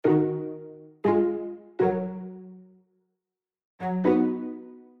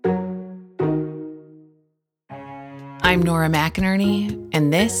I'm Nora McInerney,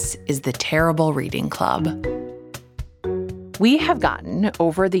 and this is the Terrible Reading Club. We have gotten,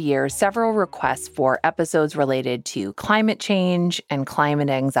 over the years, several requests for episodes related to climate change and climate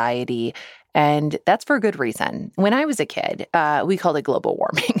anxiety, and that's for a good reason. When I was a kid, we called it global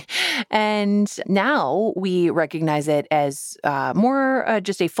warming, and now we recognize it as more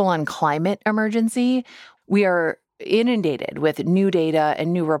just a full-on climate emergency. We are inundated with new data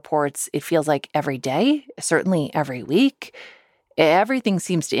and new reports. It feels like every day, certainly every week. Everything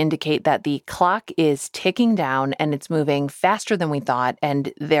seems to indicate that the clock is ticking down and it's moving faster than we thought.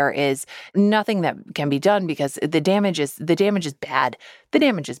 And there is nothing that can be done because the damage is bad. The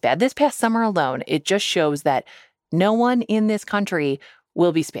damage is bad. This past summer alone, it just shows that no one in this country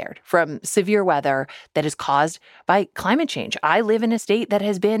will be spared from severe weather that is caused by climate change. I live in a state that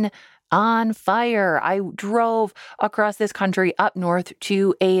has been on fire. I drove across this country up north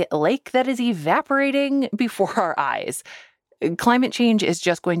to a lake that is evaporating before our eyes. Climate change is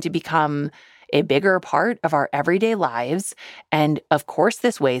just going to become a bigger part of our everyday lives. And of course,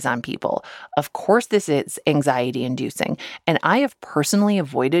 this weighs on people. Of course, this is anxiety inducing. And I have personally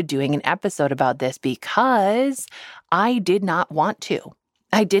avoided doing an episode about this because I did not want to.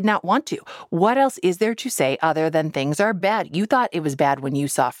 I did not want to. What else is there to say other than things are bad? You thought it was bad when you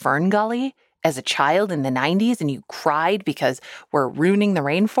saw Fern Gully as a child in the 90s and you cried because we're ruining the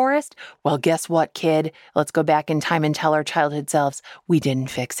rainforest? Well, guess what, kid? Let's go back in time and tell our childhood selves, we didn't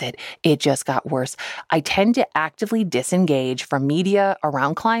fix it. It just got worse. I tend to actively disengage from media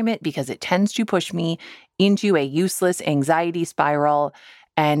around climate because it tends to push me into a useless anxiety spiral.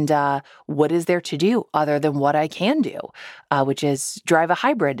 And what is there to do other than what I can do, which is drive a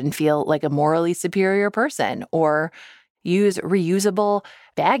hybrid and feel like a morally superior person, or use reusable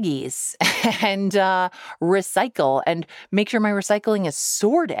baggies and recycle and make sure my recycling is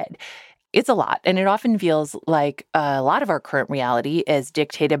sorted. It's a lot. And it often feels like a lot of our current reality is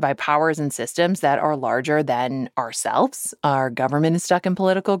dictated by powers and systems that are larger than ourselves. Our government is stuck in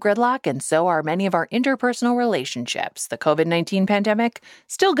political gridlock, and so are many of our interpersonal relationships. The COVID-19 pandemic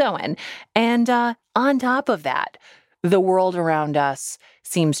still going. And on top of that, the world around us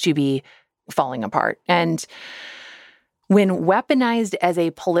seems to be falling apart. And when weaponized as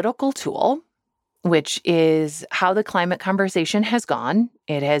a political tool, which is how the climate conversation has gone,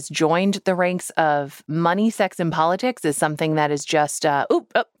 it has joined the ranks of money, sex, and politics as something that is just,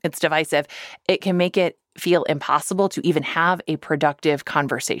 it's divisive. It can make it feel impossible to even have a productive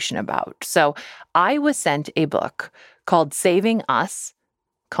conversation about. So I was sent a book called Saving Us,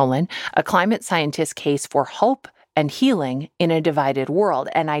 a climate scientist's case for hope and healing in a divided world.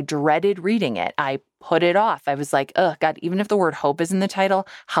 And I dreaded reading it. I put it off. I was like, oh, God, even if the word hope is in the title,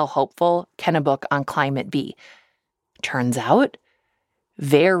 how hopeful can a book on climate be? Turns out,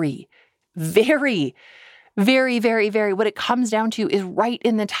 very, very, very, very, very, what it comes down to is right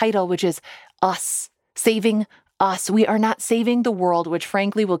in the title, which is us, saving us. We are not saving the world, which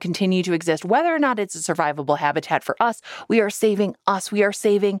frankly will continue to exist, whether or not it's a survivable habitat for us. We are saving us. We are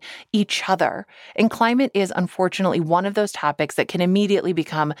saving each other. And climate is unfortunately one of those topics that can immediately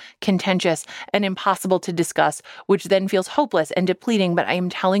become contentious and impossible to discuss, which then feels hopeless and depleting. But I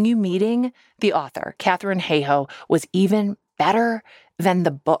am telling you, meeting the author, Katharine Hayhoe, was even better than the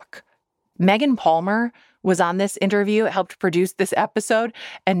book. Megan Palmer was on this interview, helped produce this episode.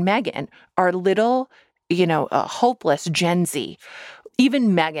 And Megan, our little a hopeless Gen Z.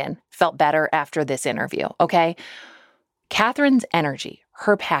 Even Megan felt better after this interview, okay? Katharine's energy,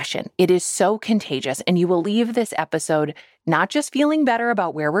 her passion, it is so contagious, and you will leave this episode not just feeling better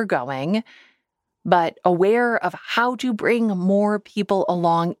about where we're going, but aware of how to bring more people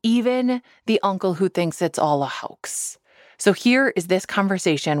along, even the uncle who thinks it's all a hoax. So here is this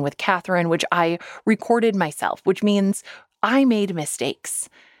conversation with Katharine, which I recorded myself, which means I made mistakes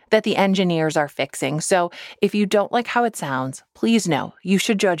that the engineers are fixing. So if you don't like how it sounds, please know you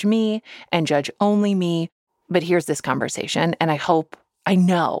should judge me and judge only me. But here's this conversation, and I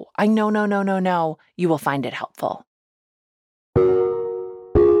know, you will find it helpful.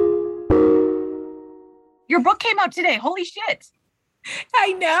 Your book came out today. Holy shit.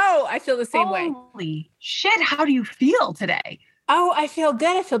 I know. I feel the same way. Holy shit. How do you feel today? Oh, I feel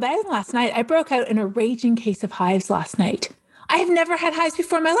good. I feel better than last night. I broke out in a raging case of hives last night. I have never had hives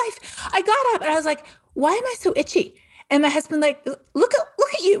before in my life. I got up and I was like, why am I so itchy? And my husband look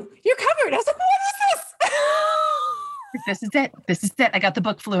at you. You're covered. I was like, what is this? This is it. I got the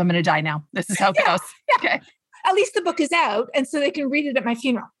book flu. I'm going to die now. This is how it goes. Yeah. Okay. At least the book is out. And so they can read it at my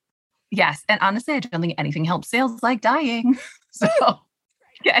funeral. Yes. And honestly, I don't think anything helps sales like dying. So,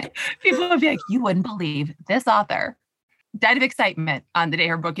 okay. People would be like, you wouldn't believe this author died of excitement on the day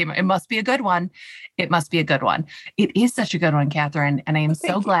her book came out. It must be a good one. It must be a good one. It is such a good one, Katharine. And I am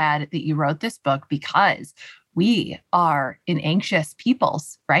so glad that you wrote this book because we are an anxious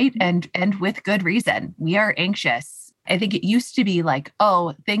peoples, right? And with good reason. We are anxious. I think it used to be like,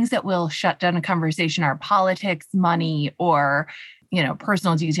 oh, things that will shut down a conversation are politics, money, or,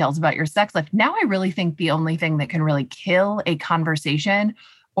 personal details about your sex life. Now I really think the only thing that can really kill a conversation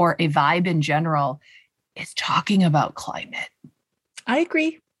or a vibe in general is talking about climate. I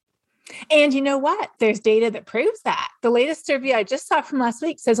agree. And you know what? There's data that proves that. The latest survey I just saw from last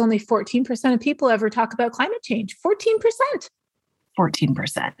week says only 14% of people ever talk about climate change. 14%.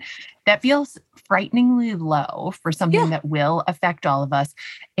 14%. That feels frighteningly low for something that will affect all of us.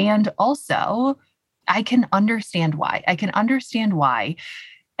 And also, I can understand why.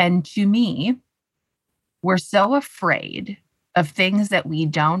 And to me, we're so afraid of things that we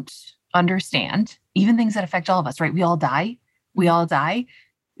don't understand, even things that affect all of us, right? We all die.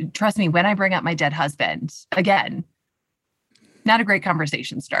 Trust me, when I bring up my dead husband, again, not a great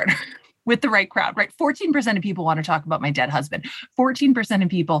conversation starter with the right crowd, right? 14% of people want to talk about my dead husband. 14% of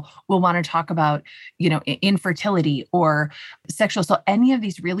people will want to talk about, infertility or sexual assault, any of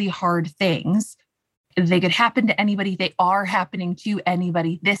these really hard things. They could happen to anybody. They are happening to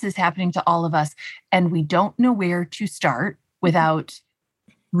anybody. This is happening to all of us. And we don't know where to start without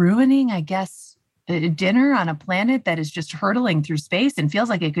ruining, I guess, a dinner on a planet that is just hurtling through space and feels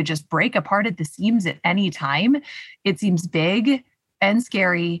like it could just break apart at the seams at any time. It seems big and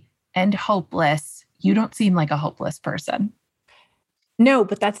scary and hopeless. You don't seem like a hopeless person. No,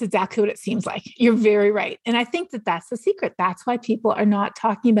 but that's exactly what it seems like. You're very right. And I think that that's the secret. That's why people are not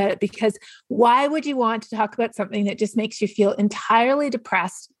talking about it, because why would you want to talk about something that just makes you feel entirely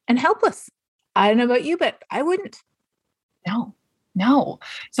depressed and helpless? I don't know about you, but I wouldn't. No.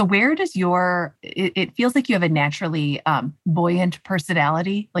 So where does it feels like you have a naturally buoyant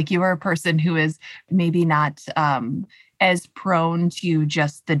personality. Like you are a person who is maybe not as prone to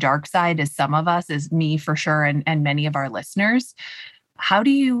just the dark side as some of us, as me for sure, and many of our listeners. How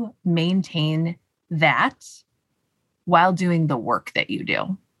do you maintain that while doing the work that you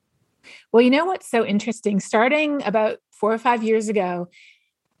do? Well, you know what's so interesting? Starting about 4 or 5 years ago,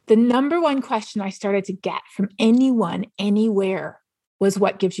 the number one question I started to get from anyone, anywhere, was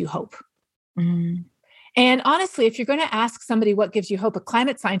what gives you hope? Mm. And honestly, if you're going to ask somebody what gives you hope, a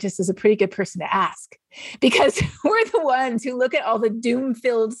climate scientist is a pretty good person to ask, because we're the ones who look at all the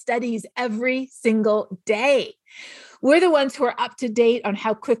doom-filled studies every single day. We're the ones who are up to date on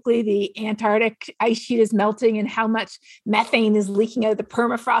how quickly the Antarctic ice sheet is melting and how much methane is leaking out of the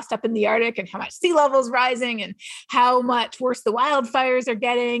permafrost up in the Arctic and how much sea level is rising and how much worse the wildfires are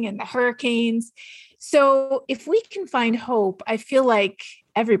getting and the hurricanes. So if we can find hope, I feel like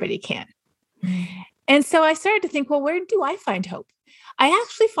everybody can. And so I started to think, well, where do I find hope? I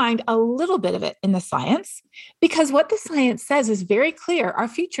actually find a little bit of it in the science, because what the science says is very clear. Our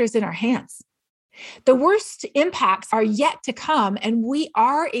future is in our hands. The worst impacts are yet to come, and we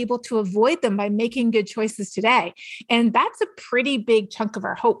are able to avoid them by making good choices today. And that's a pretty big chunk of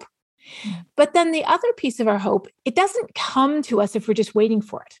our hope. But then the other piece of our hope, it doesn't come to us if we're just waiting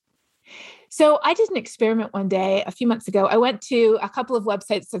for it. So I did an experiment one day a few months ago. I went to a couple of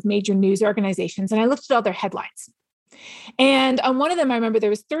websites of major news organizations and I looked at all their headlines. And on one of them, I remember there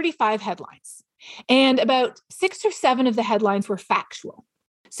was 35 headlines, and about 6 or 7 of the headlines were factual.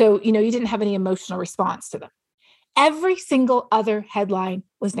 So, you didn't have any emotional response to them. Every single other headline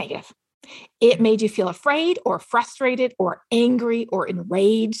was negative. It made you feel afraid or frustrated or angry or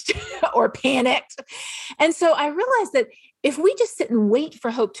enraged or panicked. And so I realized that if we just sit and wait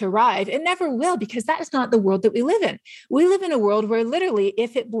for hope to arrive, it never will, because that is not the world that we live in. We live in a world where literally,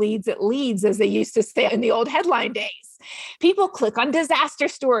 if it bleeds, it leads, as they used to say in the old headline days. People click on disaster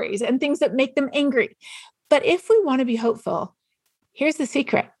stories and things that make them angry. But if we want to be hopeful, here's the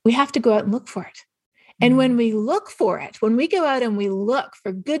secret. We have to go out and look for it. And when we look for it, when we go out and we look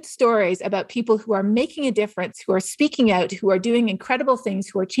for good stories about people who are making a difference, who are speaking out, who are doing incredible things,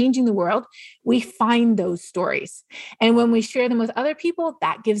 who are changing the world, we find those stories. And when we share them with other people,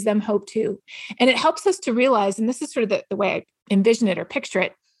 that gives them hope too. And it helps us to realize, and this is sort of the way I envision it or picture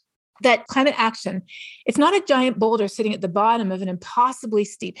it, that climate action, it's not a giant boulder sitting at the bottom of an impossibly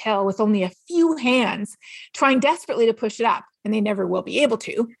steep hill with only a few hands trying desperately to push it up, and they never will be able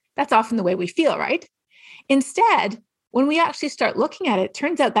to. That's often the way we feel, right? Instead, when we actually start looking at it, it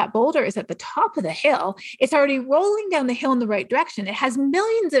turns out that boulder is at the top of the hill. It's already rolling down the hill in the right direction. It has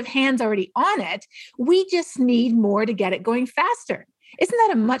millions of hands already on it. We just need more to get it going faster. Isn't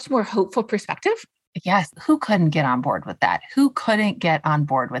that a much more hopeful perspective? Yes. Who couldn't get on board with that?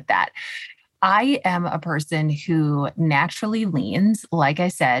 I am a person who naturally leans, like I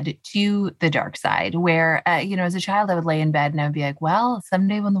said, to the dark side, where, as a child, I would lay in bed and I would be like, well,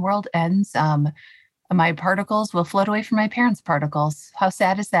 someday when the world ends, my particles will float away from my parents' particles. How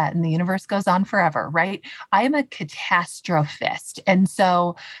sad is that? And the universe goes on forever, right? I am a catastrophist. And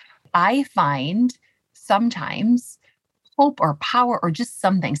so I find sometimes hope or power or just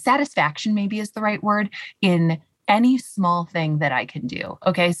something, satisfaction maybe is the right word, in any small thing that I can do.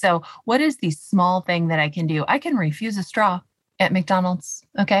 Okay. So what is the small thing that I can do? I can refuse a straw at McDonald's.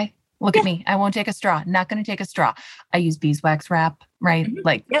 Okay. Look at me. I won't take a straw. Not going to take a straw. I use beeswax wrap, right?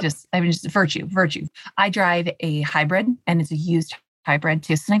 Just virtue. I drive a hybrid and it's a used hybrid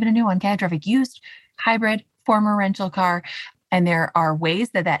too. It's not even a new one. Okay. I drive a used hybrid, former rental car. And there are ways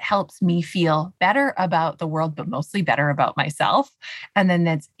that helps me feel better about the world, but mostly better about myself. And then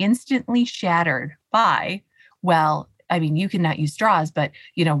that's instantly shattered by, well, I mean, you cannot use straws, but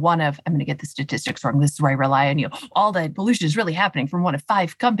I'm going to get the statistics wrong. This is where I rely on you. All the pollution is really happening from one of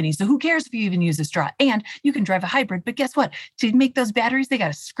 5 companies. So who cares if you even use a straw? And you can drive a hybrid, but guess what? To make those batteries, they got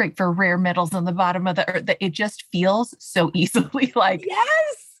to scrape for rare metals on the bottom of the earth. It just feels so easily like,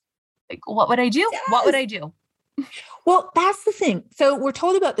 yes. Like, what would I do? Yes. What would I do? Well, that's the thing. So we're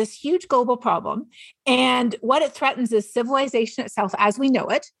told about this huge global problem, and what it threatens is civilization itself as we know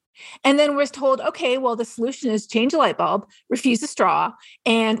it. And then we're told, okay, well, the solution is change a light bulb, refuse a straw,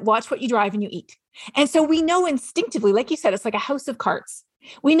 and watch what you drive and you eat. And so we know instinctively, like you said, it's like a house of cards.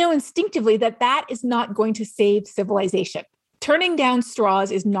 We know instinctively that is not going to save civilization. Turning down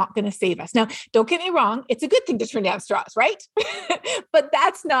straws is not going to save us. Now, don't get me wrong. It's a good thing to turn down straws, right? But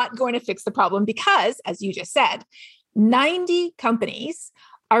that's not going to fix the problem because, as you just said, 90 companies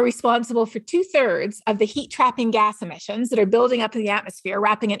are responsible for 2/3 of the heat trapping gas emissions that are building up in the atmosphere,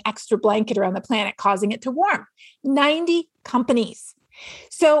 wrapping an extra blanket around the planet, causing it to warm. 90 companies.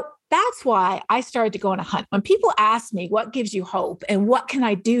 So that's why I started to go on a hunt. When people ask me, what gives you hope and what can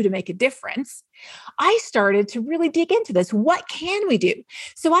I do to make a difference? I started to really dig into this. What can we do?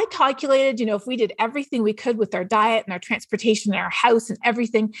 So I calculated, if we did everything we could with our diet and our transportation and our house and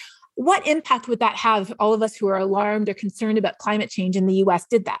everything, what impact would that have if all of us who are alarmed or concerned about climate change in the US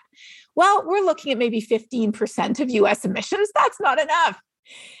did that? Well, we're looking at maybe 15% of US emissions. That's not enough.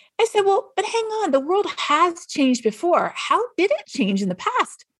 I said, well, but hang on, the world has changed before. How did it change in the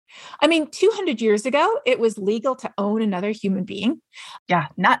past? I mean, 200 years ago, it was legal to own another human being. Yeah,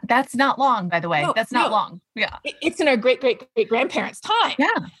 that's not long, by the way. That's not long. Yeah. It's in our great-great-great-grandparents' time.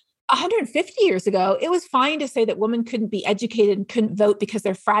 Yeah. 150 years ago, it was fine to say that women couldn't be educated and couldn't vote because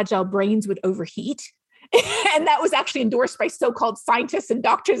their fragile brains would overheat. And that was actually endorsed by so-called scientists and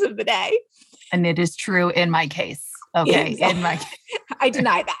doctors of the day. And it is true in my case. Okay. Exactly. I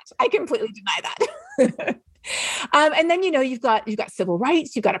deny that. I completely deny that. And then, you've got civil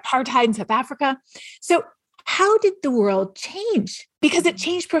rights, you've got apartheid in South Africa. So how did the world change? Because it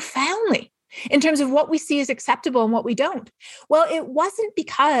changed profoundly in terms of what we see as acceptable and what we don't. Well, it wasn't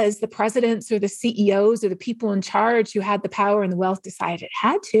because the presidents or the CEOs or the people in charge who had the power and the wealth decided it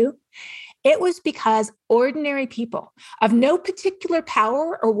had to. It was because ordinary people of no particular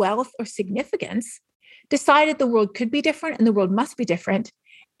power or wealth or significance decided the world could be different and the world must be different.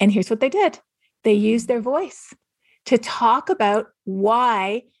 And here's what they did. They used their voice to talk about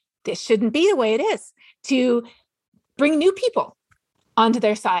why this shouldn't be the way it is, to bring new people onto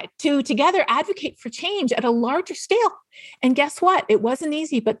their side, to together advocate for change at a larger scale. And guess what? It wasn't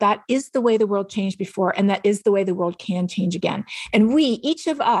easy, but that is the way the world changed before. And that is the way the world can change again. And each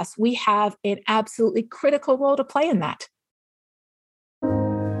of us, we have an absolutely critical role to play in that.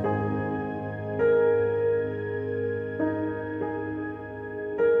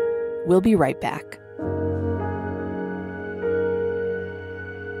 We'll be right back.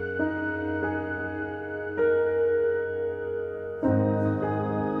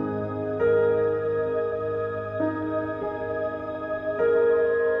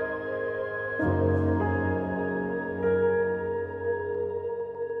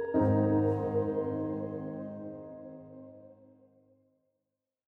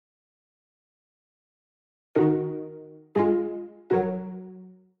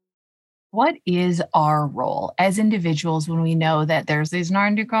 What is our role as individuals when we know that there's these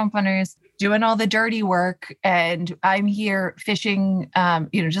 90 companies doing all the dirty work and I'm here fishing,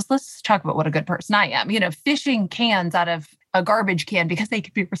 let's talk about what a good person I am, fishing cans out of a garbage can because they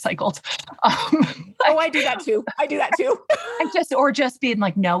could be recycled. I do that too. Or just being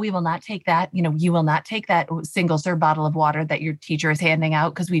like, no, we will not take that. You will not take that single serve bottle of water that your teacher is handing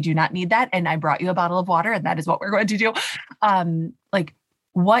out because we do not need that. And I brought you a bottle of water and that is what we're going to do.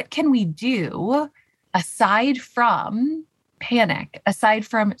 What can we do aside from panic aside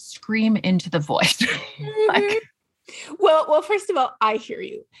from scream into the void? Like, well, first of all, I hear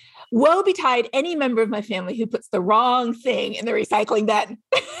you. Woe betide any member of my family who puts the wrong thing in the recycling bin.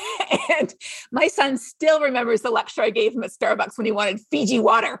 And my son still remembers the lecture I gave him at Starbucks when he wanted Fiji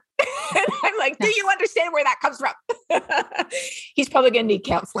water. And I'm like, do you understand where that comes from? He's probably going to need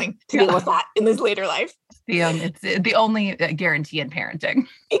counseling to deal with that in his later life. It's the only guarantee in parenting.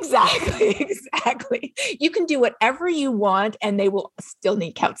 Exactly. You can do whatever you want and they will still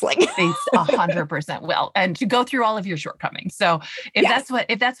need counseling. They 100% will. And to go through all of your shortcomings. So if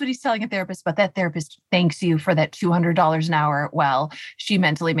that's what he's telling a therapist, but that therapist thanks you for that $200 an hour, well, she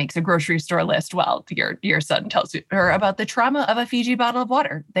mentally makes a grocery store list while your son tells her about the trauma of a Fiji bottle of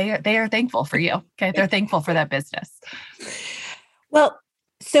water. They are thankful for you. Okay. They're thankful for that business. Well,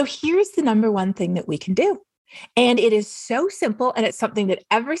 so here's the number one thing that we can do. And it is so simple. And it's something that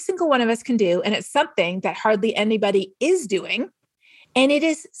every single one of us can do. And it's something that hardly anybody is doing. And it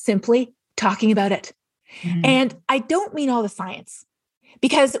is simply talking about it. Mm-hmm. And I don't mean all the science,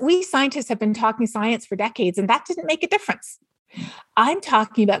 because we scientists have been talking science for decades, and that didn't make a difference. I'm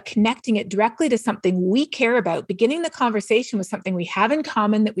talking about connecting it directly to something we care about, beginning the conversation with something we have in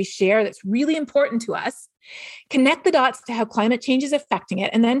common that we share that's really important to us, connect the dots to how climate change is affecting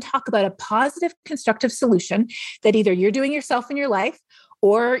it, and then talk about a positive, constructive solution that either you're doing yourself in your life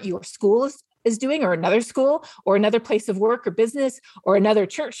or your school is doing, or another school or another place of work or business or another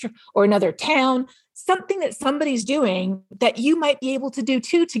church or another town, something that somebody's doing that you might be able to do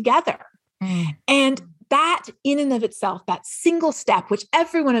too together. And that in and of itself, that single step, which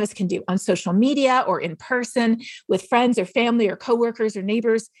every one of us can do on social media or in person with friends or family or coworkers or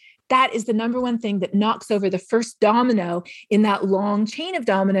neighbors, that is the number one thing that knocks over the first domino in that long chain of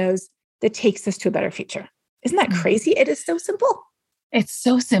dominoes that takes us to a better future. Isn't that crazy? It is so simple. It's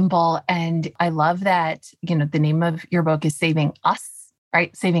so simple. And I love that, the name of your book is Saving Us,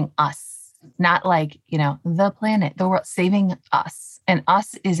 right? Saving us, not like, the planet, the world, saving us. And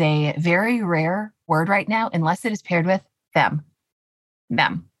us is a very rare word right now, unless it is paired with them,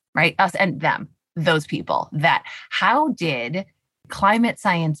 right? Us and them, those people. That how did climate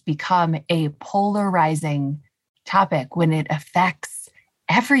science become a polarizing topic when it affects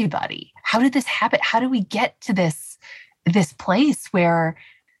everybody? How did this happen? How do we get to this place where,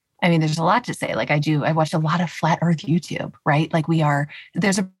 there's a lot to say. Like I watched a lot of flat earth YouTube, right? Like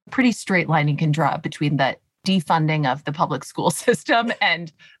there's a pretty straight line you can draw between the defunding of the public school system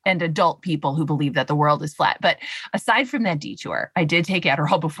and adult people who believe that the world is flat. But aside from that detour, I did take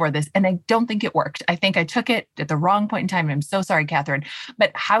Adderall before this, and I don't think it worked. I think I took it at the wrong point in time. And I'm so sorry, Katharine. But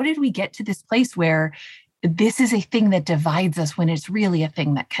how did we get to this place where this is a thing that divides us when it's really a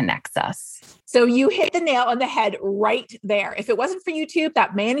thing that connects us? So you hit the nail on the head right there. If it wasn't for YouTube,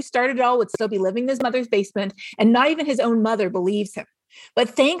 that man who started it all would still be living in his mother's basement, and not even his own mother believes him. But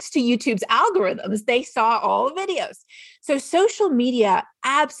thanks to YouTube's algorithms, they saw all the videos. So social media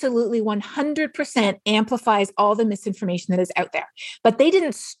absolutely 100% amplifies all the misinformation that is out there. But they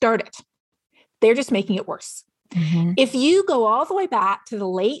didn't start it. They're just making it worse. Mm-hmm. If you go all the way back to the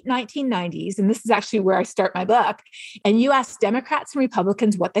late 1990s, and this is actually where I start my book, and you ask Democrats and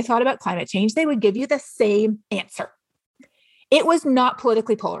Republicans what they thought about climate change, they would give you the same answer. It was not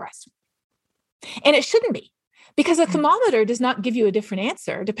politically polarized. And it shouldn't be. Because a thermometer does not give you a different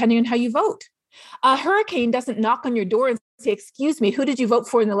answer depending on how you vote. A hurricane doesn't knock on your door and say, excuse me, who did you vote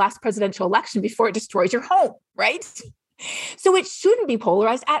for in the last presidential election, before it destroys your home, right? So it shouldn't be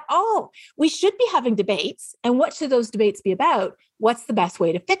polarized at all. We should be having debates. And what should those debates be about? What's the best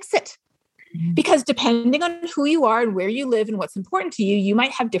way to fix it? Because depending on who you are and where you live and what's important to you, you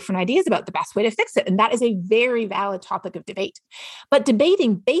might have different ideas about the best way to fix it. And that is a very valid topic of debate. But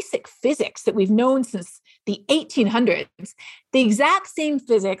debating basic physics that we've known since the 1800s, the exact same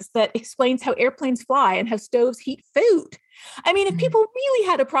physics that explains how airplanes fly and how stoves heat food. If people really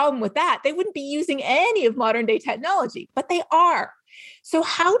had a problem with that, they wouldn't be using any of modern day technology, but they are. So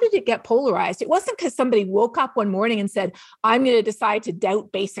how did it get polarized? It wasn't because somebody woke up one morning and said, I'm going to decide to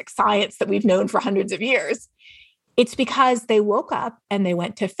doubt basic science that we've known for hundreds of years. It's because they woke up and they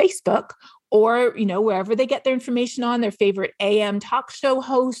went to Facebook or, wherever they get their information on, their favorite AM talk show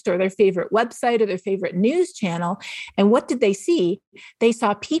host or their favorite website or their favorite news channel. And what did they see? They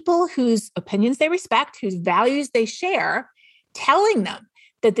saw people whose opinions they respect, whose values they share, telling them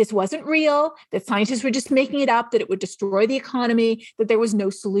that this wasn't real, that scientists were just making it up, that it would destroy the economy, that there was no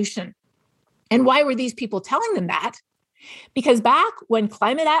solution. And why were these people telling them that? Because back when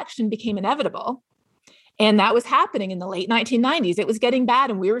climate action became inevitable, and that was happening in the late 1990s, it was getting bad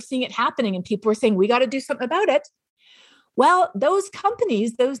and we were seeing it happening and people were saying, we got to do something about it. Well, those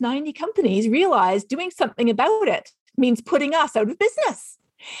companies, those 90 companies realized doing something about it means putting us out of business.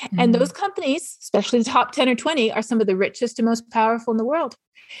 And those companies, especially the top 10 or 20, are some of the richest and most powerful in the world.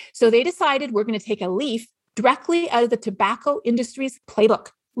 So they decided we're going to take a leaf directly out of the tobacco industry's playbook.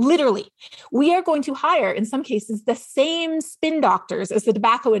 Literally, we are going to hire, in some cases, the same spin doctors as the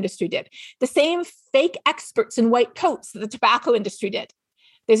tobacco industry did, the same fake experts in white coats that the tobacco industry did.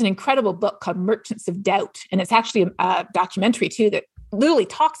 There's an incredible book called Merchants of Doubt, and it's actually a documentary too that literally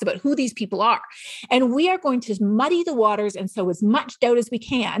talks about who these people are. And we are going to muddy the waters and sow as much doubt as we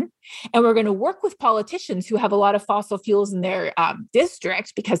can. And we're going to work with politicians who have a lot of fossil fuels in their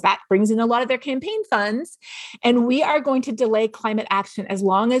district, because that brings in a lot of their campaign funds. And we are going to delay climate action as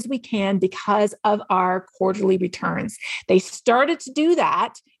long as we can because of our quarterly returns. They started to do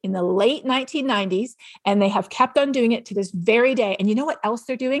that in the late 1990s, and they have kept on doing it to this very day. And you know what else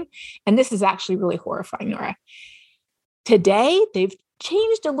they're doing? And this is actually really horrifying, Nora. Today, they've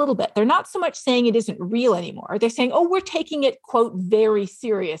changed a little bit. They're not so much saying it isn't real anymore. They're saying, oh, we're taking it, quote, very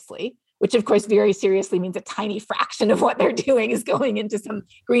seriously, which of course, very seriously means a tiny fraction of what they're doing is going into some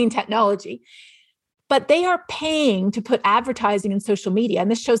green technology. But they are paying to put advertising in social media. And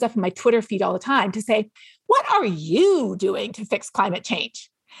this shows up in my Twitter feed all the time to say, what are you doing to fix climate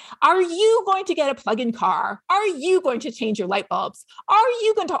change? Are you going to get a plug-in car? Are you going to change your light bulbs? Are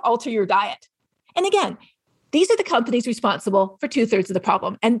you going to alter your diet? And again, these are the companies responsible for 2/3 of the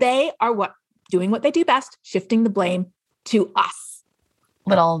problem. And they are doing what they do best, shifting the blame to us.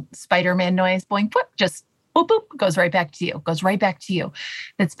 Little Spider-Man noise, boing, boop, just boop, boop, goes right back to you.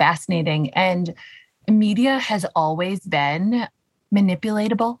 That's fascinating. And media has always been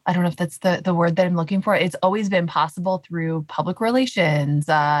manipulatable. I don't know if that's the word that I'm looking for. It's always been possible through public relations,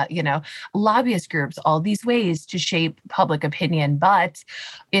 lobbyist groups, all these ways to shape public opinion. But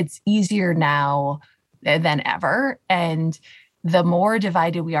it's easier now than ever. And the more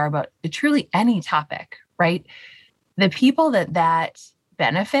divided we are about truly any topic, right? The people that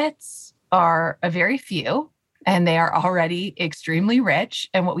benefits are a very few, and they are already extremely rich.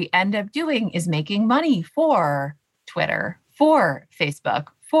 And what we end up doing is making money for Twitter, for Facebook,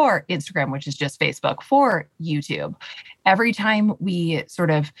 for Instagram, which is just Facebook, for YouTube. Every time we sort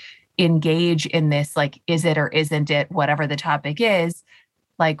of engage in this, like, is it or isn't it, whatever the topic is,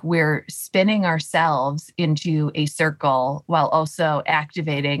 like we're spinning ourselves into a circle while also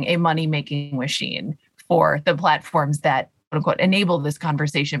activating a money-making machine for the platforms that, quote unquote, enable this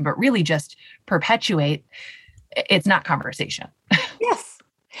conversation, but really just perpetuate. It's not conversation. Yes.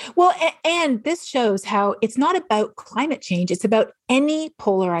 Well, and this shows how it's not about climate change. It's about any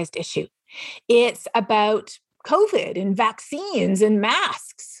polarized issue. It's about COVID and vaccines and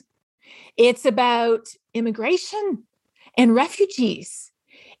masks. It's about immigration and refugees.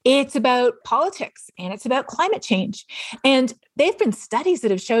 It's about politics, and it's about climate change. And there have been studies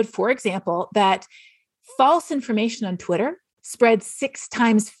that have showed, for example, that false information on Twitter spreads 6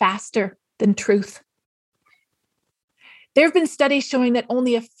 times faster than truth. There have been studies showing that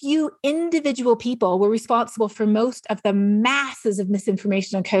only a few individual people were responsible for most of the masses of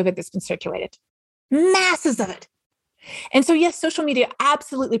misinformation on COVID that's been circulated. Masses of it. And so, yes, social media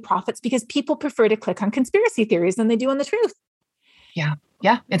absolutely profits because people prefer to click on conspiracy theories than they do on the truth. Yeah,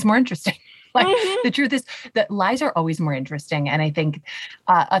 it's more interesting. The truth is that lies are always more interesting. And I think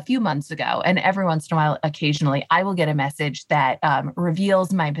a few months ago, and every once in a while, occasionally, I will get a message that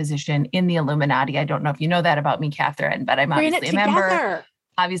reveals my position in the Illuminati. I don't know if you know that about me, Katharine, but I'm obviously a member.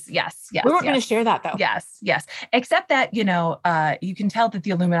 Obviously, yes. We weren't going to share that, though. Yes. Except that, you can tell that the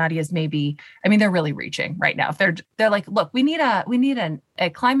Illuminati is they're really reaching right now. They're like, look, we need a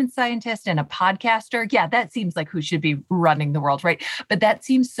climate scientist and a podcaster. Yeah, that seems like who should be running the world, right? But that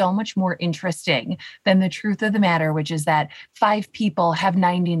seems so much more interesting than the truth of the matter, which is that 5 people have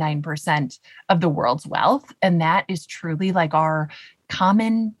 99% of the world's wealth. And that is truly like our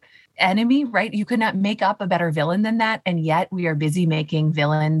common enemy, right? You could not make up a better villain than that. And yet we are busy making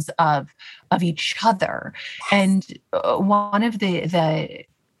villains of each other. And one of the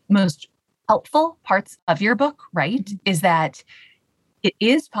most helpful parts of your book, right, is that it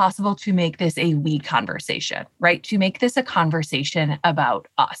is possible to make this a we conversation, right? To make this a conversation about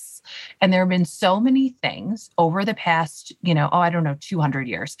us. And there have been so many things over the past, 200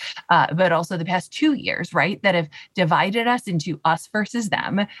 years, but also the past 2 years, right? That have divided us into us versus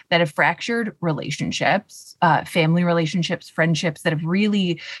them, that have fractured relationships, family relationships, friendships, that have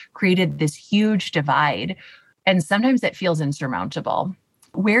really created this huge divide. And sometimes it feels insurmountable.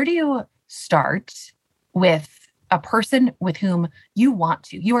 Where do you start with a person with whom you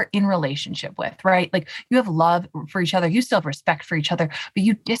are in relationship with, right? Like you have love for each other, you still have respect for each other, but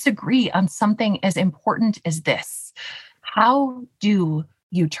you disagree on something as important as this. How do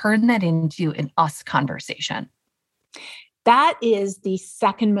you turn that into an us conversation? That is the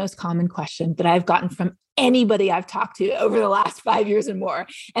second most common question that I've gotten from anybody I've talked to over the last 5 years and more.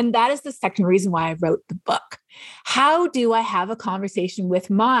 And that is the second reason why I wrote the book. How do I have a conversation with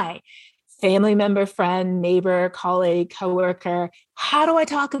my family member, friend, neighbor, colleague, coworker? How do I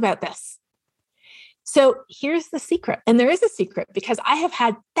talk about this? So here's the secret. And there is a secret because I have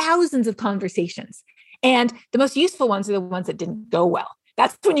had thousands of conversations. And the most useful ones are the ones that didn't go well.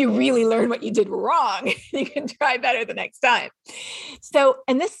 That's when you really learn what you did wrong. You can try better the next time. So,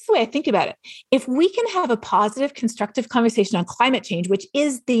 and this is the way I think about it. If we can have a positive, constructive conversation on climate change, which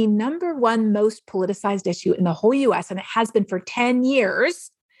is the number one most politicized issue in the whole US, and it has been for 10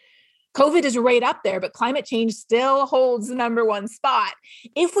 years, COVID is right up there, but climate change still holds the number one spot.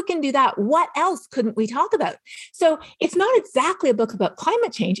 If we can do that, what else couldn't we talk about? So it's not exactly a book about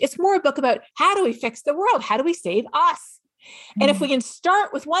climate change. It's more a book about how do we fix the world? How do we save us? And if we can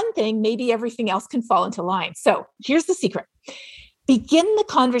start with one thing, maybe everything else can fall into line. So here's the secret. Begin the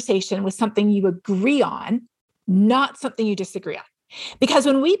conversation with something you agree on, not something you disagree on. Because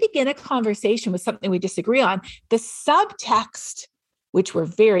when we begin a conversation with something we disagree on, the subtext, which we're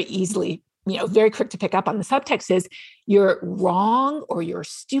very easily, very quick to pick up on, the subtext is you're wrong, or you're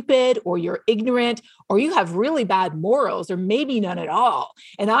stupid, or you're ignorant, or you have really bad morals, or maybe none at all.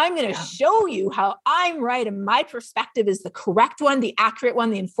 And I'm going to show you how I'm right. And my perspective is the correct one, the accurate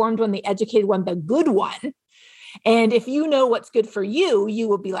one, the informed one, the educated one, the good one. And if you know what's good for you, you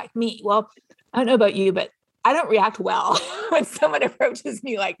will be like me. Well, I don't know about you, but I don't react well when someone approaches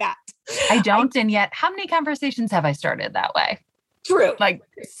me like that. I don't. And yet, how many conversations have I started that way? True. Like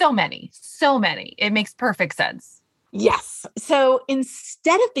so many. It makes perfect sense. Yes. So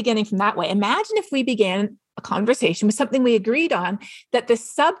instead of beginning from that way, imagine if we began a conversation with something we agreed on, that the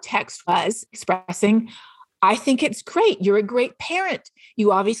subtext was expressing, I think it's great. You're a great parent.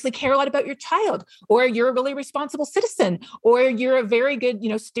 You obviously care a lot about your child, or you're a really responsible citizen, or you're a very good,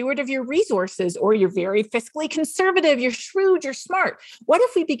 steward of your resources, or you're very fiscally conservative. You're shrewd. You're smart. What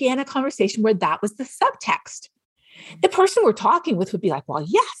if we began a conversation where that was the subtext? The person we're talking with would be like, well,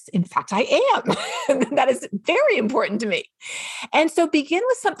 yes, in fact, I am. That is very important to me. And so begin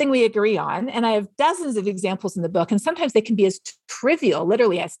with something we agree on. And I have dozens of examples in the book. And sometimes they can be as trivial,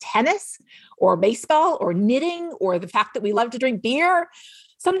 literally, as tennis or baseball or knitting or the fact that we love to drink beer.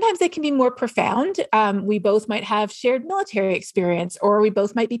 Sometimes they can be more profound. We both might have shared military experience, or we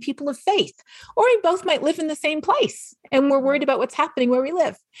both might be people of faith, or we both might live in the same place and we're worried about what's happening where we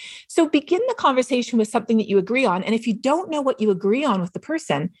live. So begin the conversation with something that you agree on. And if you don't know what you agree on with the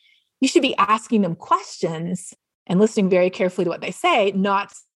person, you should be asking them questions and listening very carefully to what they say,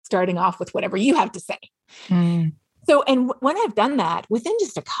 not starting off with whatever you have to say. So, and when I've done that, within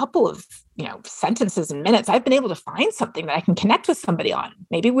just a couple of, sentences and minutes, I've been able to find something that I can connect with somebody on.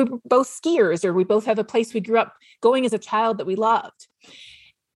 Maybe we were both skiers, or we both have a place we grew up going as a child that we loved.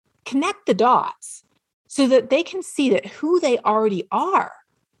 Connect the dots so that they can see that who they already are,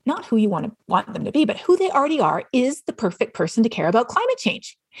 not who you want them to be, but who they already are, is the perfect person to care about climate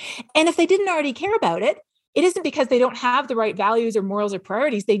change. And if they didn't already care about it, it isn't because they don't have the right values or morals or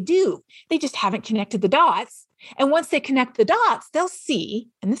priorities. They do. They just haven't connected the dots. And once they connect the dots, they'll see,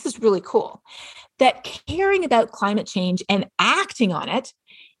 and this is really cool, that caring about climate change and acting on it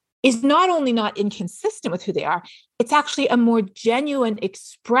is not only not inconsistent with who they are, it's actually a more genuine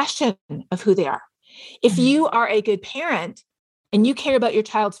expression of who they are. If you are a good parent and you care about your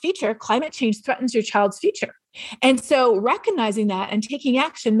child's future, climate change threatens your child's future. And so recognizing that and taking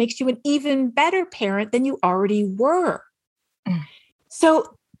action makes you an even better parent than you already were.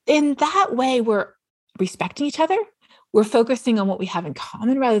 So in that way, we're respecting each other. We're focusing on what we have in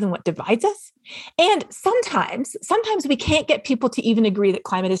common rather than what divides us. And sometimes we can't get people to even agree that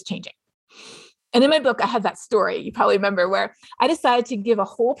climate is changing. And in my book, I had that story, you probably remember, where I decided to give a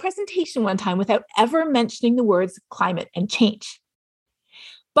whole presentation one time without ever mentioning the words climate and change.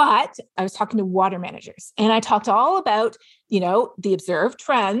 But I was talking to water managers, and I talked all about, the observed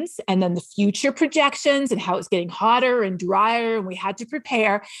trends and then the future projections and how it's getting hotter and drier and we had to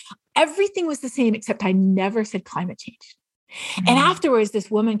prepare. Everything was the same, except I never said climate change. And afterwards,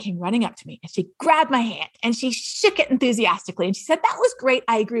 this woman came running up to me and she grabbed my hand and she shook it enthusiastically. And she said, "That was great.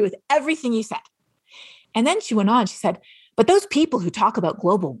 I agree with everything you said." And then she went on, she said, "But those people who talk about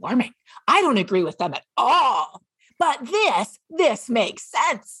global warming, I don't agree with them at all. But this makes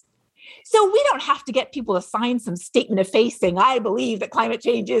sense." So we don't have to get people to sign some statement of faith saying, "I believe that climate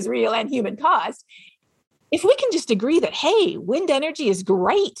change is real and human caused." If we can just agree that, hey, wind energy is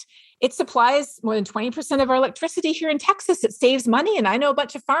great. It supplies more than 20% of our electricity here in Texas. It saves money. And I know a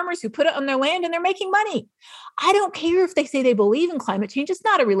bunch of farmers who put it on their land and they're making money. I don't care if they say they believe in climate change. It's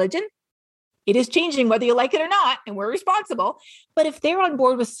not a religion. It is changing whether you like it or not, and we're responsible. But if they're on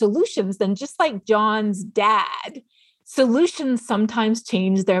board with solutions, then just like John's dad, solutions sometimes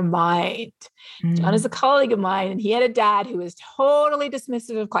change their mind. John is a colleague of mine, and he had a dad who was totally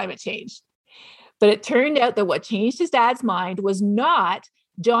dismissive of climate change. But it turned out that what changed his dad's mind was not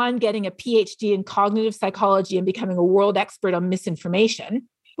John getting a PhD in cognitive psychology and becoming a world expert on misinformation,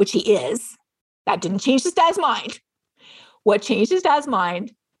 which he is. That didn't change his dad's mind. What changed his dad's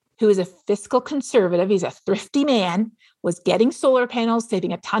mind, who is a fiscal conservative, he's a thrifty man, was getting solar panels,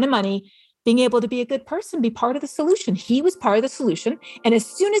 saving a ton of money, being able to be a good person, be part of the solution. He was part of the solution. And as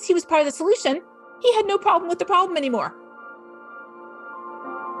soon as he was part of the solution, he had no problem with the problem anymore.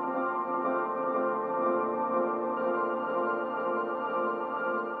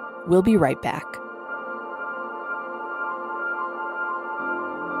 We'll be right back.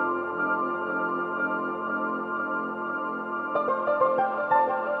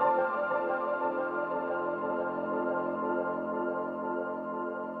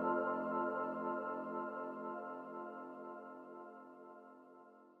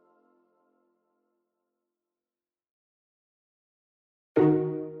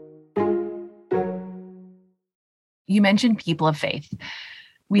 You mentioned people of faith.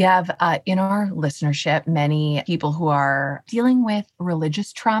 We have in our listenership many people who are dealing with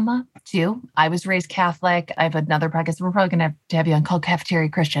religious trauma too. I was raised Catholic. I have another podcast. We're probably going to have you on called Cafeteria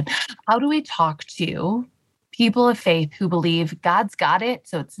Christian. How do we talk to people of faith who believe God's got it,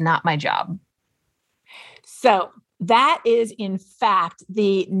 so it's not my job? So that is, in fact,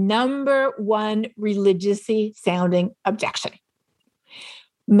 the number one religiously sounding objection.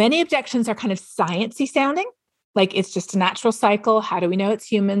 Many objections are kind of sciencey sounding. Like it's just a natural cycle. How do we know it's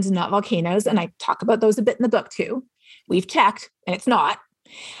humans and not volcanoes? And I talk about those a bit in the book too. We've checked and it's not.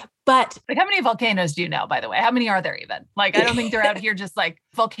 But like, how many volcanoes do you know, by the way? How many are there even? Like, I don't think they're out here just like,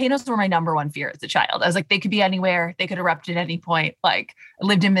 volcanoes were my number one fear as a child. I was like, they could be anywhere. They could erupt at any point. Like, I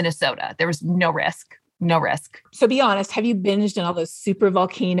lived in Minnesota. There was no risk. No risk. So be honest, have you binged on all those super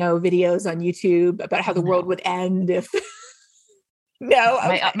volcano videos on YouTube about how the world would end if... No.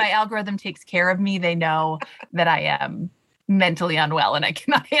 Okay. My algorithm takes care of me. They know that I am mentally unwell and I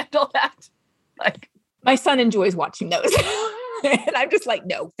cannot handle that. Like, my son enjoys watching those. And I'm just like,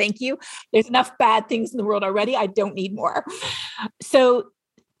 no, thank you. There's enough bad things in the world already. I don't need more. So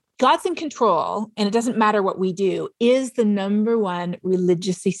God's in control, and it doesn't matter what we do, is the number one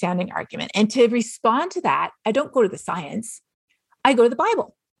religiously sounding argument. And to respond to that, I don't go to the science. I go to the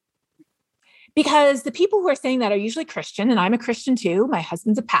Bible. Because the people who are saying that are usually Christian, and I'm a Christian too. My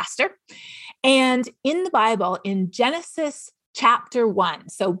husband's a pastor. And in the Bible, in Genesis chapter 1,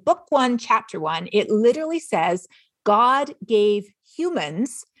 so book 1, chapter 1, it literally says God gave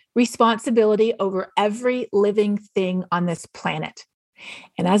humans responsibility over every living thing on this planet.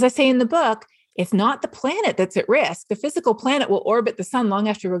 And as I say in the book, it's not the planet that's at risk. The physical planet will orbit the sun long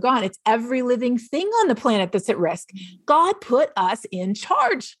after we're gone. It's every living thing on the planet that's at risk. God put us in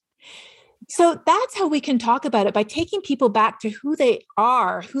charge. So that's how we can talk about it, by taking people back to who they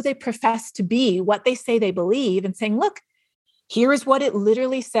are, who they profess to be, what they say they believe, and saying, look, here is what it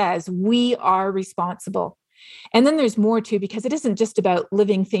literally says. We are responsible. And then there's more too, because it isn't just about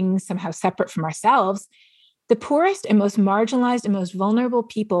living things somehow separate from ourselves. The poorest and most marginalized and most vulnerable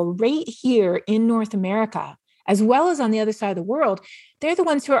people right here in North America, as well as on the other side of the world, they're the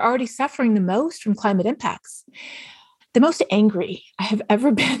ones who are already suffering the most from climate impacts. The most angry I have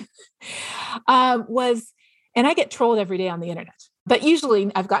ever been was, and I get trolled every day on the internet, but usually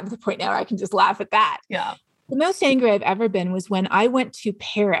I've gotten to the point now where I can just laugh at that. Yeah. The most angry I've ever been was when I went to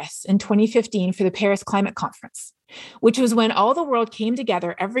Paris in 2015 for the Paris Climate Conference, which was when all the world came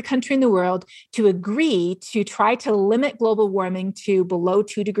together, every country in the world, to agree to try to limit global warming to below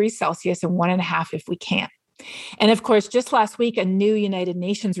 2 degrees Celsius and 1.5 if we can. And of course, just last week, a new United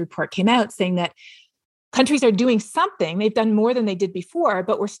Nations report came out saying that countries are doing something. They've done more than they did before,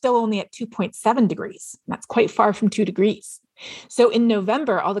 but we're still only at 2.7 degrees. That's quite far from 2 degrees. So in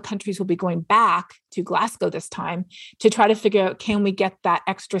November, all the countries will be going back to Glasgow this time to try to figure out, can we get that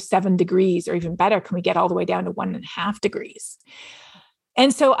extra 7 degrees, or even better, can we get all the way down to 1.5 degrees?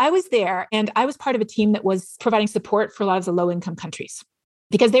 And so I was there, and I was part of a team that was providing support for a lot of the low-income countries,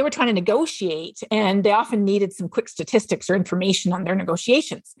 because they were trying to negotiate, and they often needed some quick statistics or information on their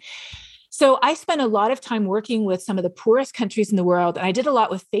negotiations. So I spent a lot of time working with some of the poorest countries in the world, and I did a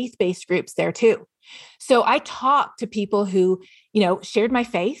lot with faith-based groups there too. So I talked to people who, shared my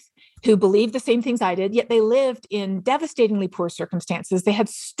faith, who believed the same things I did, yet they lived in devastatingly poor circumstances. They had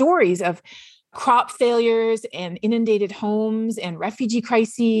stories of crop failures and inundated homes and refugee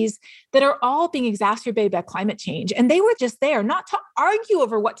crises that are all being exacerbated by climate change. And they were just there not to argue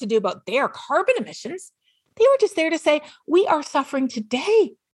over what to do about their carbon emissions. They were just there to say, we are suffering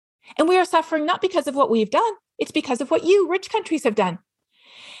today. And we are suffering not because of what we've done. It's because of what you, rich countries, have done.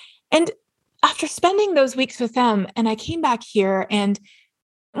 And after spending those weeks with them, and I came back here, and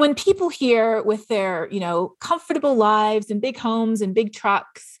when people here with their, comfortable lives and big homes and big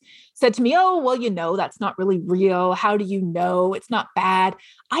trucks said to me, oh, well, that's not really real. How do you know? It's not bad.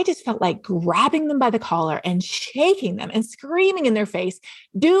 I just felt like grabbing them by the collar and shaking them and screaming in their face,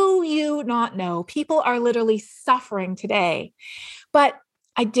 do you not know? People are literally suffering today. But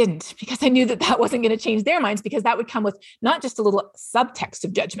I didn't, because I knew that wasn't going to change their minds, because that would come with not just a little subtext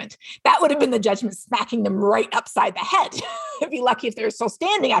of judgment. That would have been the judgment smacking them right upside the head. I'd be lucky if they're still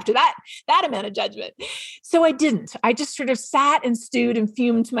standing after that amount of judgment. So I didn't. I just sort of sat and stewed and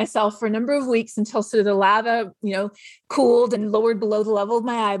fumed to myself for a number of weeks until sort of the lava, cooled and lowered below the level of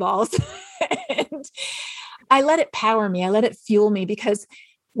my eyeballs. And I let it power me. I let it fuel me, because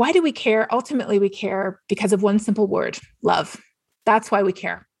why do we care? Ultimately, we care because of one simple word: love. That's why we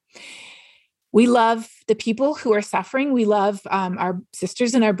care. We love the people who are suffering. We love our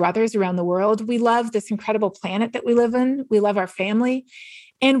sisters and our brothers around the world. We love this incredible planet that we live in. We love our family.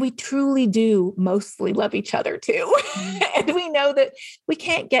 And we truly do mostly love each other too. And we know that we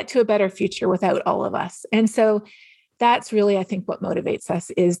can't get to a better future without all of us. And so that's really, I think, what motivates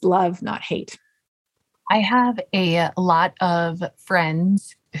us is love, not hate. I have a lot of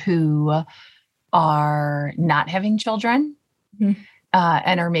friends who are not having children.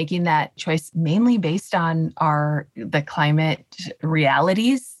 And are making that choice mainly based on the climate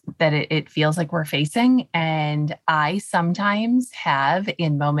realities that it feels like we're facing. And I sometimes have,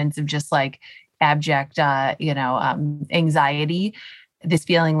 in moments of just like abject, anxiety, this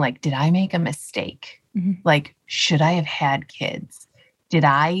feeling like, did I make a mistake? Mm-hmm. Like, should I have had kids? Did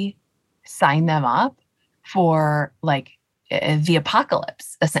I sign them up for like the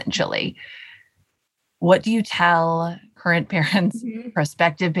apocalypse, essentially? What do you tell current parents,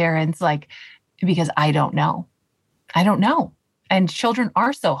 prospective parents, because I don't know. And children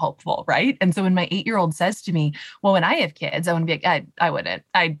are so hopeful, right? And so when my 8-year-old says to me, well, when I have kids, I want to be like, I wouldn't,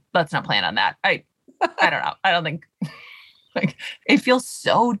 let's not plan on that. I don't know. I don't think it feels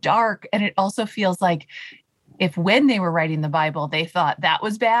so dark. And it also feels like if when they were writing the Bible, they thought that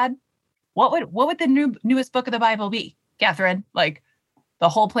was bad, what would the newest book of the Bible be, Katharine? Like the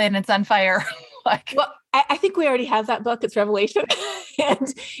whole planet's on fire. Well, I think we already have that book. It's Revelation.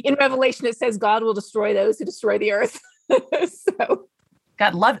 And in Revelation, it says God will destroy those who destroy the earth. So,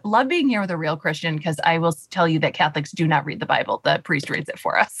 God, love being here with a real Christian, because I will tell you that Catholics do not read the Bible. The priest reads it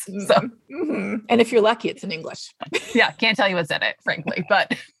for us. So, And if you're lucky, it's in English. Yeah, can't tell you what's in it, frankly,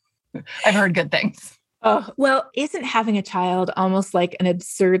 but I've heard good things. Oh, well, isn't having a child almost like an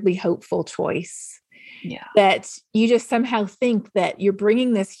absurdly hopeful choice? Yeah. That you just somehow think that you're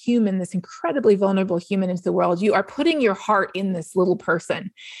bringing this human, this incredibly vulnerable human into the world. You are putting your heart in this little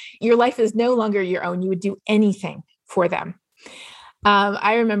person. Your life is no longer your own. You would do anything for them.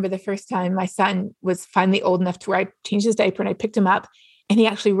 I remember the first time my son was finally old enough to where I changed his diaper and I picked him up, and he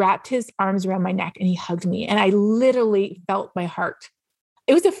actually wrapped his arms around my neck and he hugged me. And I literally felt my heart.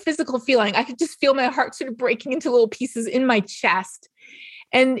 It was a physical feeling. I could just feel my heart sort of breaking into little pieces in my chest.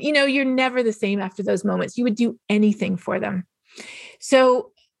 And, you're never the same after those moments. You would do anything for them.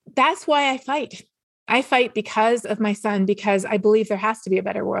 So that's why I fight. I fight because of my son, because I believe there has to be a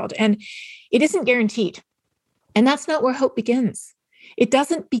better world. And it isn't guaranteed. And that's not where hope begins. It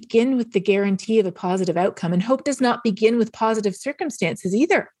doesn't begin with the guarantee of a positive outcome. And hope does not begin with positive circumstances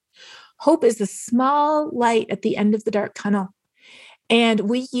either. Hope is the small light at the end of the dark tunnel. And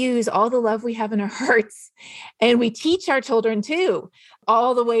we use all the love we have in our hearts, and we teach our children too,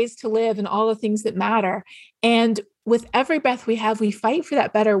 all the ways to live and all the things that matter. And with every breath we have, we fight for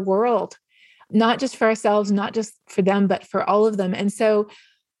that better world, not just for ourselves, not just for them, but for all of them. And so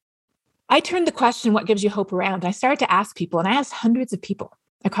I turned the question, what gives you hope, around? I started to ask people, and I asked hundreds of people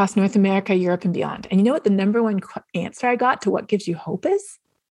across North America, Europe, and beyond. And you know what the number one answer I got to what gives you hope is?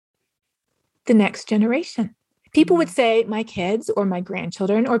 The next generation. People would say my kids or my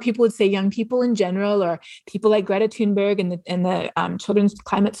grandchildren, or people would say young people in general, or people like Greta Thunberg and the children's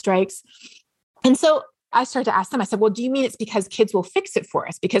climate strikes. And so I started to ask them, I said, well, do you mean it's because kids will fix it for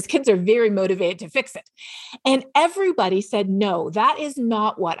us? Because kids are very motivated to fix it. And everybody said, no, that is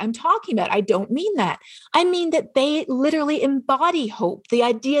not what I'm talking about. I don't mean that. I mean that they literally embody hope, the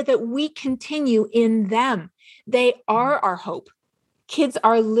idea that we continue in them. They are our hope. Kids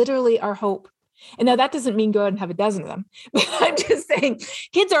are literally our hope. And now that doesn't mean go out and have a dozen of them, but I'm just saying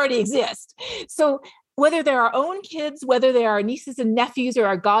kids already exist. So whether they're our own kids, whether they are our nieces and nephews or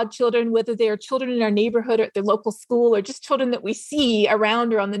our godchildren, whether they are children in our neighborhood or at their local school, or just children that we see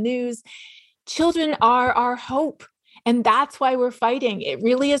around or on the news, children are our hope. And that's why we're fighting. It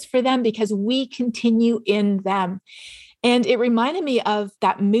really is for them because we continue in them. And it reminded me of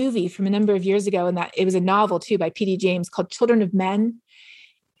that movie from a number of years ago, and that it was a novel too by P.D. James called Children of Men.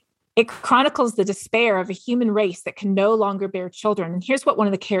 It chronicles the despair of a human race that can no longer bear children. And here's what one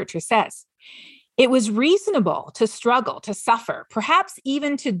of the characters says. It was reasonable to struggle, to suffer, perhaps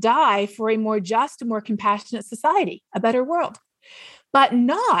even to die for a more just and more compassionate society, a better world, but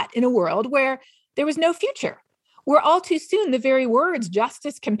not in a world where there was no future, where all too soon the very words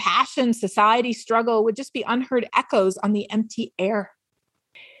justice, compassion, society, struggle would just be unheard echoes on the empty air.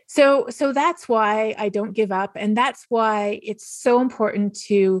 So that's why I don't give up. And that's why it's so important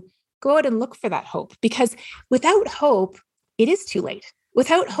to go out and look for that hope, because without hope, it is too late.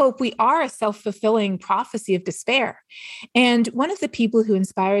 Without hope, we are a self-fulfilling prophecy of despair. And one of the people who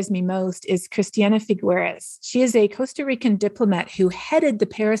inspires me most is Christiana Figueres. She is a Costa Rican diplomat who headed the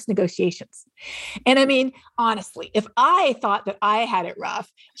Paris negotiations. And I mean, honestly, if I thought that I had it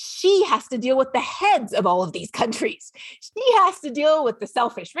rough, she has to deal with the heads of all of these countries. She has to deal with the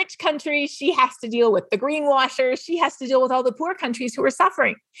selfish rich countries. She has to deal with the greenwashers. She has to deal with all the poor countries who are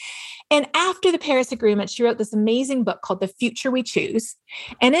suffering. And after the Paris Agreement, she wrote this amazing book called The Future We Choose.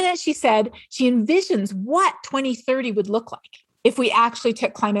 And in it, she said she envisions what 2030 would look like if we actually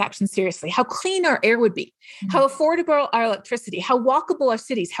took climate action seriously, how clean our air would be, how affordable our electricity, how walkable our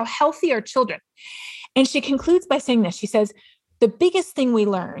cities, how healthy our children. And she concludes by saying this. She says, the biggest thing we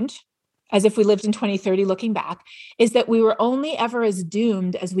learned, as if we lived in 2030 looking back, is that we were only ever as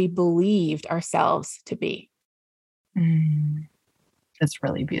doomed as we believed ourselves to be. It's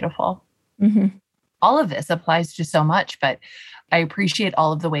really beautiful. Mm-hmm. All of this applies to so much, but I appreciate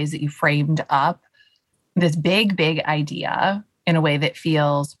all of the ways that you framed up this big, big idea in a way that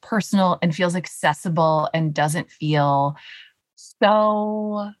feels personal and feels accessible and doesn't feel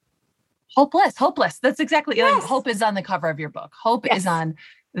so hopeless. That's exactly like hope is on the cover of your book. Hope is on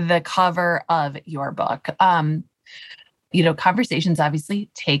the cover of your book. Conversations obviously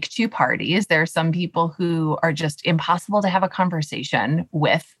take two parties. There are some people who are just impossible to have a conversation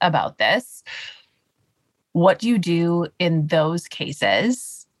with about this. What do you do in those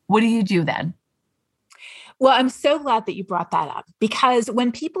cases? What do you do then? Well, I'm so glad that you brought that up, because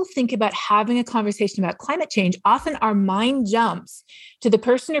when people think about having a conversation about climate change, often our mind jumps to the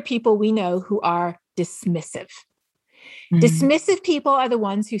person or people we know who are dismissive. Mm-hmm. Dismissive people are the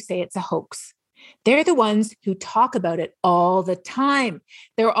ones who say it's a hoax. They're the ones who talk about it all the time.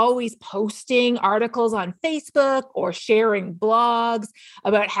 They're always posting articles on Facebook or sharing blogs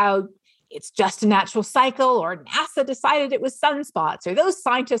about how it's just a natural cycle, or NASA decided it was sunspots, or those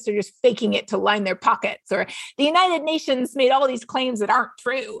scientists are just faking it to line their pockets, or the United Nations made all these claims that aren't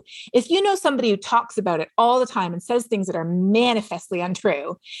true. If you know somebody who talks about it all the time and says things that are manifestly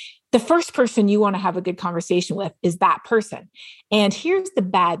untrue, the first person you want to have a good conversation with is that person. And here's the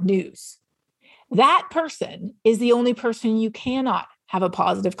bad news. That person is the only person you cannot have a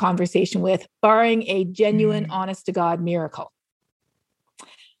positive conversation with, barring a genuine, honest to God miracle.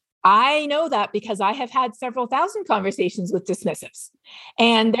 I know that because I have had several thousand conversations with dismissives,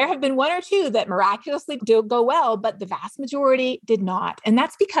 and there have been one or two that miraculously do go well, but the vast majority did not. And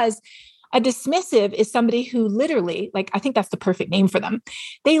that's because a dismissive is somebody who literally, I think that's the perfect name for them.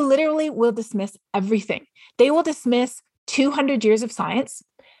 They literally will dismiss everything. They will dismiss 200 years of science,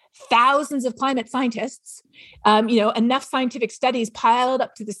 thousands of climate scientists, enough scientific studies piled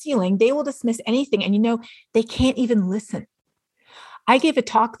up to the ceiling. They will dismiss anything. And, they can't even listen. I gave a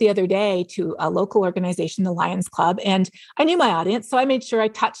talk the other day to a local organization, the Lions Club, and I knew my audience. So I made sure I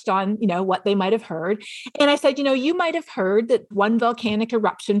touched on, what they might have heard. And I said, you might have heard that one volcanic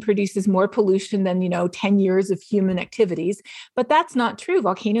eruption produces more pollution than, 10 years of human activities. But that's not true.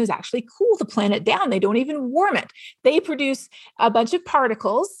 Volcanoes actually cool the planet down. They don't even warm it. They produce a bunch of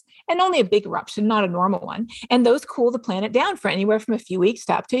particles, and only a big eruption, not a normal one. And those cool the planet down for anywhere from a few weeks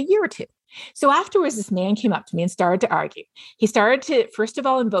to up to a year or two. So afterwards, this man came up to me and started to argue. He started to, first of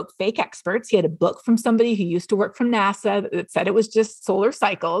all, invoke fake experts. He had a book from somebody who used to work from NASA that said it was just solar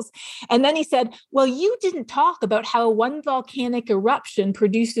cycles. And then he said, well, you didn't talk about how one volcanic eruption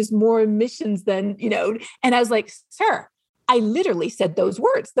produces more emissions than, and I was like, sir, I literally said those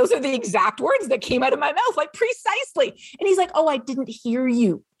words. Those are the exact words that came out of my mouth, precisely. And he's like, oh, I didn't hear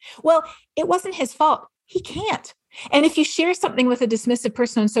you. Well, it wasn't his fault. He can't. And if you share something with a dismissive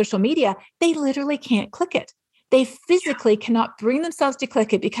person on social media, they literally can't click it. They physically cannot bring themselves to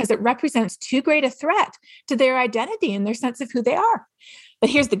click it because it represents too great a threat to their identity and their sense of who they are. But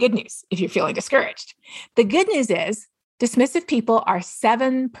here's the good news if you're feeling discouraged. The good news is dismissive people are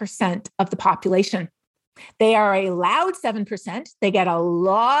 7% of the population. They are a loud 7%. They get a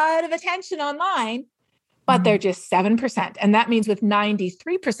lot of attention online, but they're just 7%. And that means with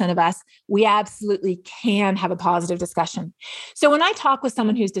 93% of us, we absolutely can have a positive discussion. So when I talk with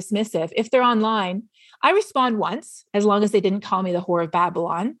someone who's dismissive, if they're online, I respond once, as long as they didn't call me the whore of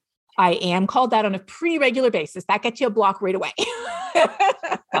Babylon. I am called that on a pretty regular basis. That gets you a block right away.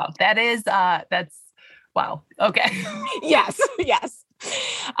 Wow, that's wow. Okay. Yes.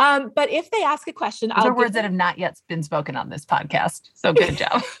 But if they ask a question, those are words that have not yet been spoken on this podcast. So good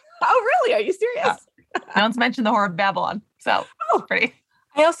job. Oh, really? Are you serious? No one's mentioned the whore of Babylon. So pretty.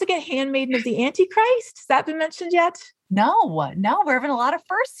 I also get handmaiden of the Antichrist. Has that been mentioned yet? No, we're having a lot of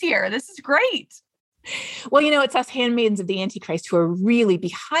firsts here. This is great. Well, it's us handmaidens of the Antichrist who are really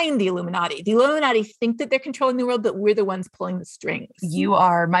behind the Illuminati. The Illuminati think that they're controlling the world, but we're the ones pulling the strings. You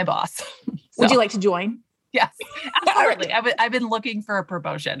are my boss. Would you like to join? Yes, absolutely. I've been looking for a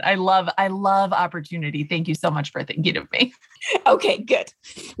promotion. I love opportunity. Thank you so much for thinking of me. Okay, good.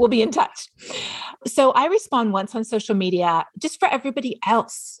 We'll be in touch. So I respond once on social media just for everybody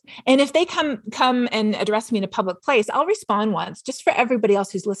else. And if they come and address me in a public place, I'll respond once just for everybody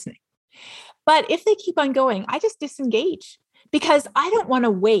else who's listening. But if they keep on going, I just disengage because I don't want to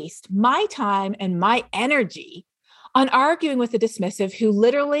waste my time and my energy on arguing with a dismissive who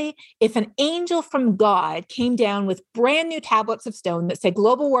literally, if an angel from God came down with brand new tablets of stone that said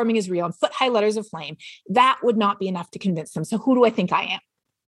global warming is real and foot-high letters of flame, that would not be enough to convince them. So who do I think I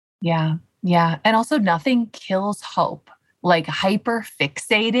am? Yeah. And also nothing kills hope like hyper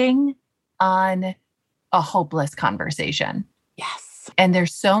fixating on a hopeless conversation. Yes. And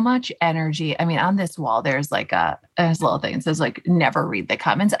there's so much energy. I mean, on this wall, there's a little thing that says never read the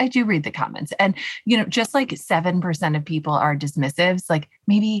comments. I do read the comments. And, just like 7% of people are dismissives,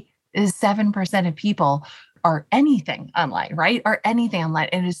 maybe 7% of people are anything online, right? Or anything online.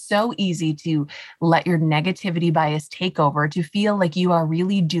 And it is so easy to let your negativity bias take over, to feel like you are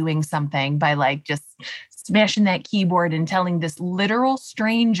really doing something by just smashing that keyboard and telling this literal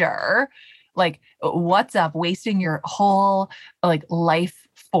stranger, what's up, wasting your whole life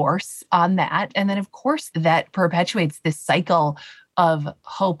force on that. And then of course that perpetuates this cycle of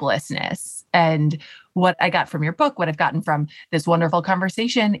hopelessness. And what I got from your book, what I've gotten from this wonderful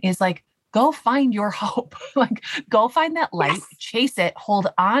conversation is go find your hope, go find that light, yes. Chase it, hold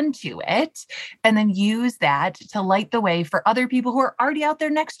on to it, and then use that to light the way for other people who are already out there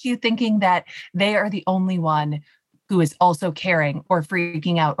next to you thinking that they are the only one who is also caring or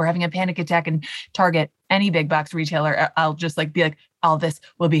freaking out or having a panic attack and Target, any big box retailer. I'll just be like, all this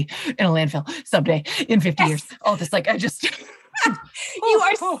will be in a landfill someday in 50 years. All this, I just. You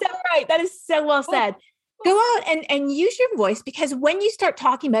are so right. That is so well said. Go out and use your voice, because when you start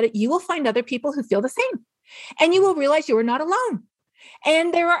talking about it, you will find other people who feel the same, and you will realize you are not alone.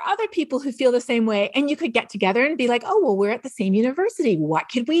 And there are other people who feel the same way. And you could get together and be like, oh, well, we're at the same university. What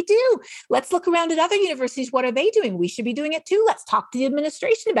could we do? Let's look around at other universities. What are they doing? We should be doing it too. Let's talk to the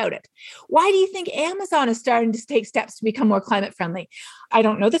administration about it. Why do you think Amazon is starting to take steps to become more climate friendly? I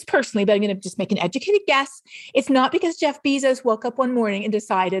don't know this personally, but I'm going to just make an educated guess. It's not because Jeff Bezos woke up one morning and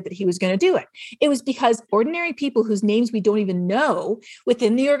decided that he was going to do it. It was because ordinary people whose names we don't even know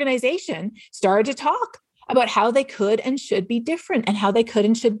within the organization started to talk about how they could and should be different and how they could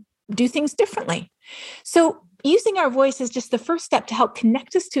and should do things differently. So using our voice is just the first step to help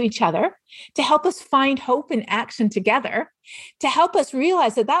connect us to each other, to help us find hope and action together, to help us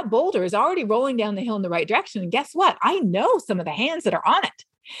realize that that boulder is already rolling down the hill in the right direction. And guess what? I know some of the hands that are on it.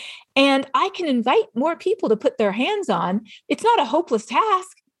 And I can invite more people to put their hands on. It's not a hopeless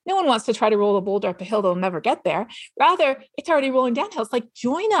task. No one wants to try to roll a boulder up a hill. They'll never get there. Rather, it's already rolling downhill. It's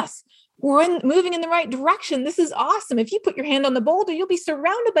join us. We're moving in the right direction. This is awesome. If you put your hand on the boulder, you'll be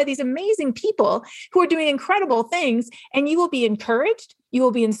surrounded by these amazing people who are doing incredible things, and you will be encouraged. You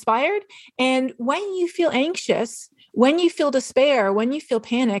will be inspired. And when you feel anxious, when you feel despair, when you feel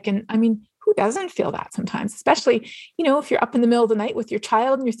panic, and who doesn't feel that sometimes, especially, if you're up in the middle of the night with your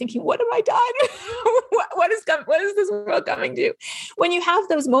child and you're thinking, what have I done? What is this world coming to? When you have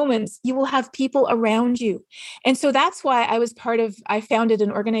those moments, you will have people around you. And so that's why I founded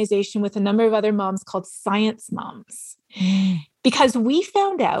an organization with a number of other moms called Science Moms. Because we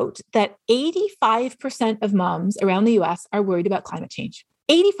found out that 85% of moms around the US are worried about climate change.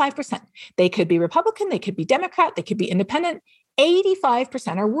 85%. They could be Republican, they could be Democrat, they could be independent.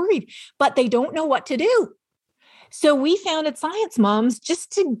 85% are worried, but they don't know what to do. So we founded Science Moms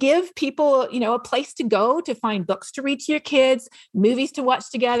just to give people, a place to go to find books to read to your kids, movies to watch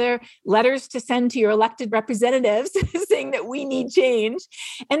together, letters to send to your elected representatives saying that we need change.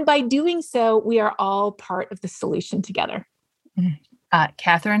 And by doing so, we are all part of the solution together.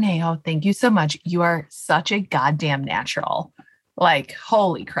 Katharine Hayhoe, thank you so much. You are such a goddamn natural. Like,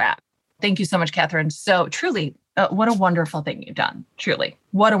 holy crap. Thank you so much, Katharine. So truly, what a wonderful thing you've done. Truly,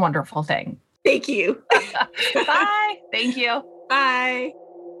 what a wonderful thing. Thank you. Bye. Thank you. Bye.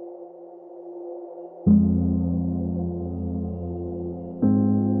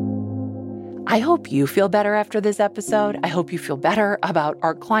 I hope you feel better after this episode. I hope you feel better about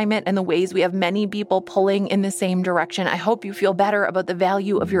our climate and the ways we have many people pulling in the same direction. I hope you feel better about the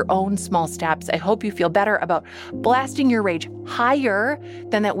value of your own small steps. I hope you feel better about blasting your rage higher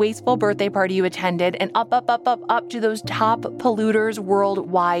than that wasteful birthday party you attended and up to those top polluters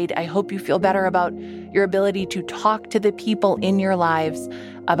worldwide. I hope you feel better about your ability to talk to the people in your lives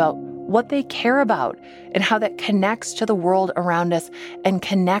about what they care about and how that connects to the world around us and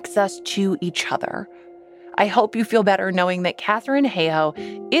connects us to each other. I hope you feel better knowing that Katharine Hayhoe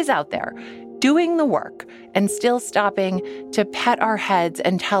is out there doing the work and still stopping to pet our heads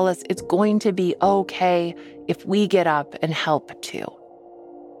and tell us it's going to be okay if we get up and help too.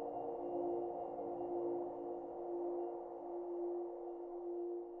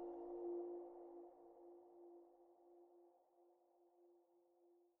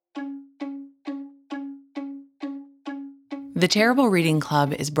 The Terrible Reading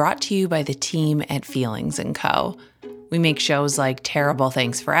Club is brought to you by the team at Feelings & Co. We make shows like Terrible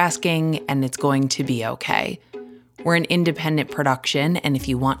Thanks for Asking and It's Going to Be Okay. We're an independent production, and if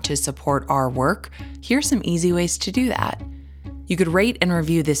you want to support our work, here's some easy ways to do that. You could rate and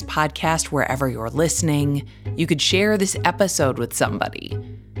review this podcast wherever you're listening. You could share this episode with somebody.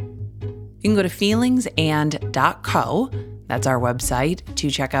 You can go to feelingsand.co. That's our website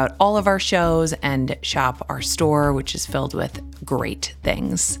to check out all of our shows and shop our store, which is filled with great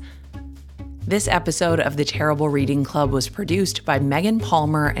things. This episode of the Terrible Reading Club was produced by Megan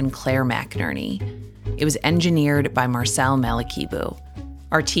Palmer and Claire McInerney. It was engineered by Marcel Malakibu.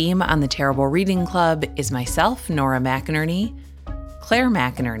 Our team on the Terrible Reading Club is myself, Nora McInerney, Claire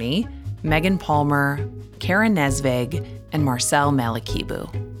McInerney, Megan Palmer, Karen Nesvig, and Marcel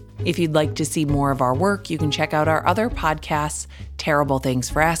Malakibu. If you'd like to see more of our work, you can check out our other podcasts, Terrible Thanks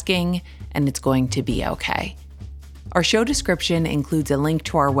for Asking, and It's Going to Be Okay. Our show description includes a link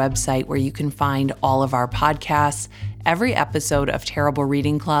to our website where you can find all of our podcasts, every episode of Terrible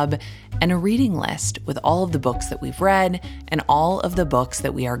Reading Club, and a reading list with all of the books that we've read and all of the books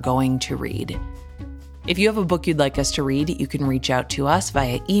that we are going to read. If you have a book you'd like us to read, you can reach out to us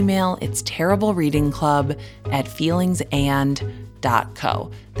via email. It's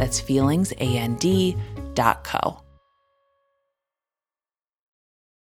terriblereadingclub@feelingsand.co. That's feelingsand.co.